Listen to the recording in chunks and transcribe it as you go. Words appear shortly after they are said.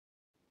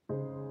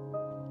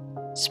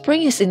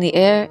Spring is in the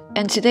air,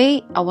 and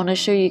today I want to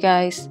show you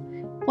guys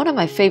one of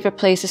my favorite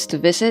places to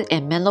visit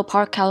in Menlo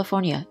Park,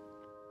 California.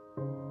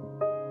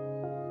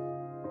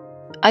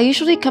 I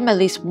usually come at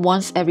least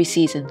once every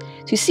season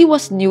to see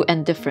what's new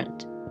and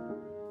different.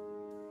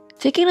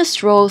 Taking a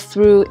stroll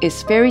through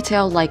its fairy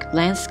tale-like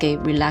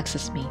landscape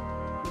relaxes me.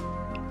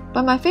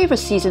 But my favorite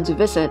season to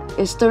visit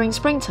is during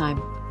springtime,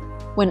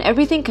 when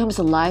everything comes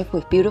alive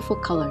with beautiful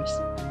colors.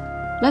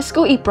 Let's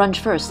go eat brunch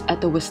first at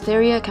the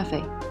Wisteria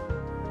Cafe.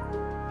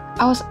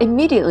 I was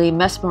immediately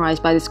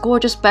mesmerized by this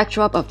gorgeous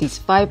backdrop of these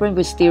vibrant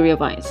wisteria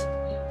vines.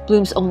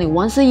 Blooms only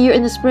once a year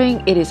in the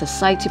spring, it is a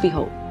sight to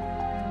behold.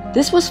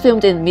 This was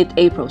filmed in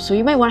mid-April, so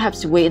you might want to have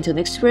to wait until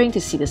next spring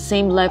to see the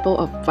same level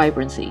of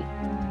vibrancy.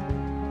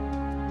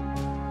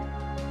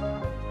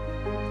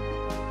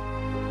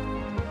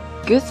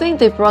 Good thing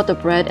they brought the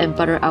bread and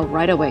butter out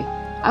right away.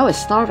 I was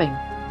starving.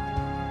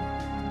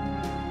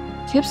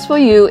 Tips for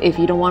you if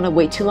you don't want to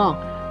wait too long: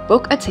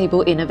 book a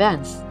table in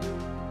advance.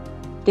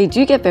 They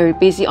do get very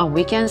busy on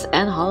weekends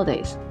and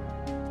holidays.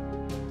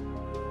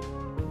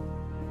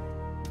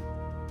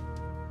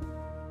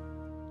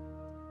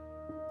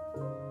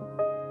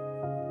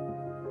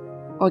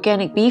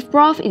 Organic beef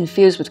broth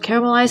infused with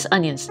caramelized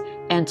onions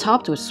and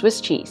topped with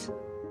Swiss cheese.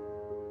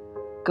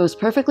 Goes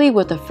perfectly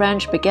with the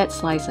French baguette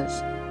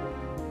slices.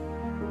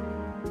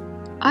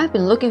 I've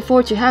been looking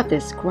forward to have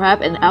this.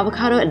 Crab and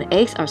avocado and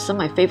eggs are some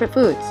of my favorite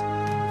foods.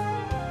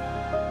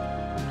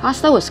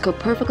 Pasta was cooked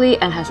perfectly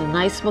and has a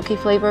nice smoky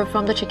flavor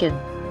from the chicken.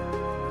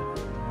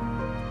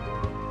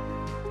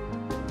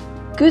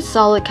 Good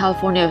solid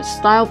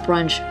California-style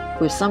brunch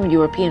with some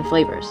European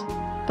flavors.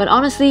 But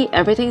honestly,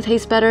 everything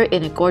tastes better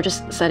in a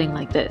gorgeous setting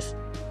like this.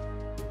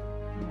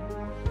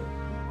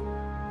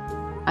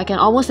 I can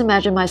almost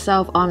imagine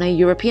myself on a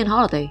European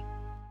holiday.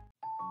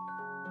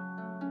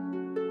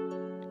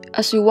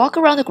 As you walk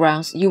around the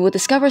grounds, you will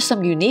discover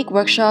some unique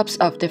workshops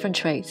of different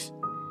trades.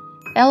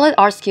 Allied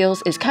Art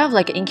Skills is kind of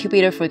like an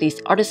incubator for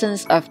these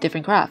artisans of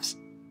different crafts.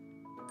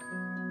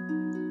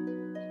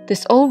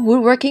 This old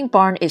woodworking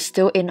barn is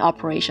still in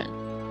operation.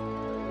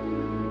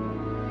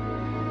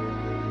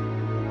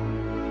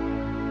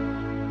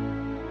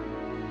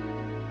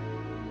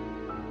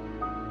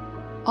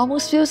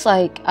 Almost feels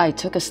like I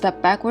took a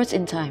step backwards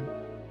in time.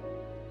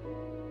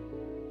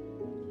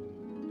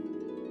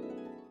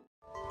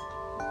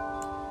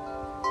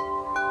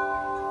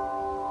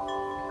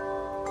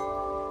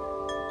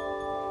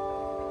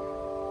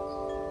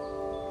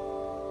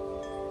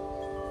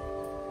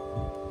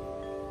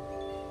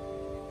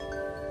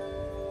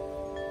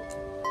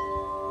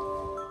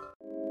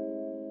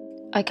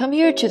 I come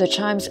here to the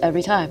chimes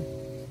every time.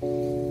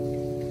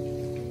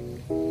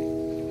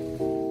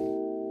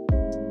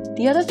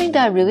 The other thing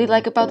that I really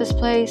like about this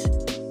place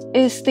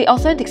is the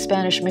authentic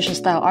Spanish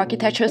mission-style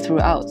architecture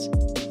throughout.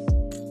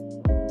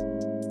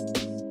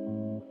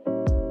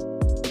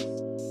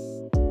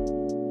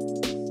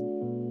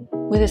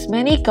 With its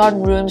many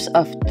garden rooms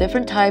of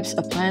different types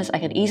of plants, I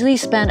can easily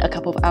spend a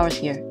couple of hours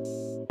here.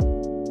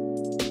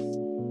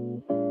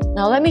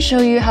 Now let me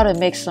show you how to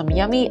make some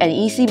yummy and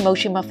easy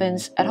mochi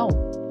muffins at home.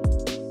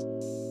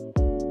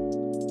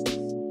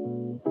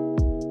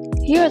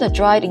 Here are the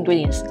dried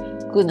ingredients: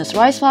 glutinous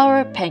rice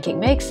flour, pancake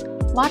mix,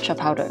 matcha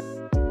powder.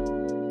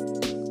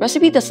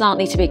 Recipe does not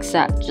need to be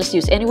exact, just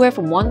use anywhere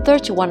from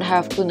 1/3 to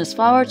 1/2 glutinous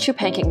flour to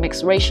pancake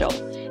mix ratio.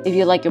 If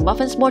you like your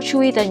muffins more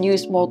chewy, then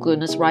use more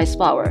glutinous rice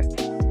flour.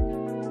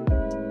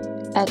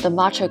 Add the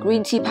matcha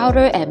green tea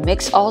powder and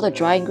mix all the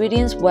dry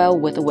ingredients well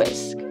with a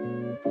whisk.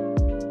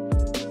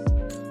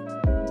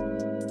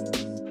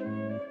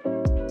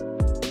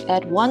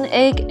 Add 1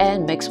 egg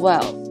and mix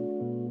well.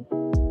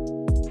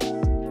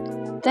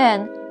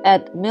 Then,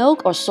 add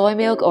milk or soy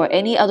milk or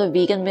any other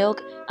vegan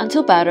milk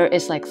until batter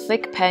is like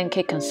thick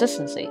pancake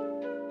consistency.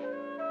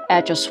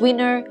 Add your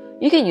sweetener.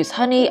 You can use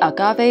honey,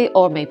 agave,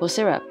 or maple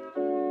syrup.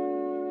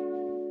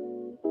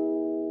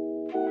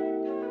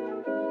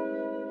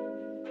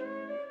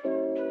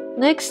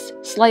 Next,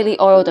 slightly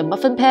oil the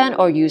muffin pan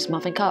or use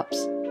muffin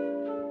cups.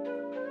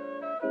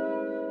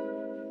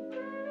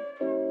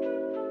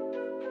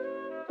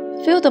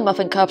 Fill the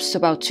muffin cups to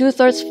about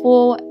 2/3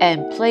 full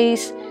and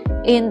place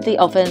in the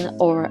oven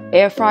or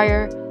air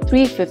fryer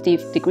 350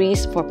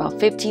 degrees for about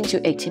 15 to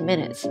 18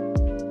 minutes.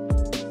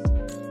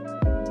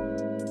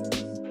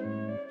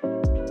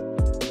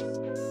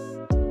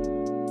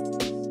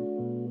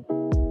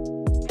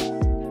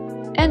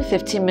 And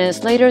 15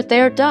 minutes later,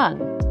 they're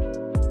done.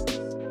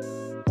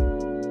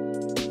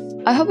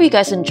 I hope you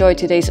guys enjoyed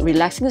today's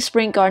relaxing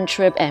spring garden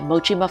trip and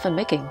mochi muffin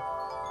making.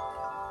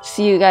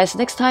 See you guys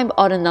next time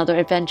on another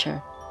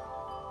adventure.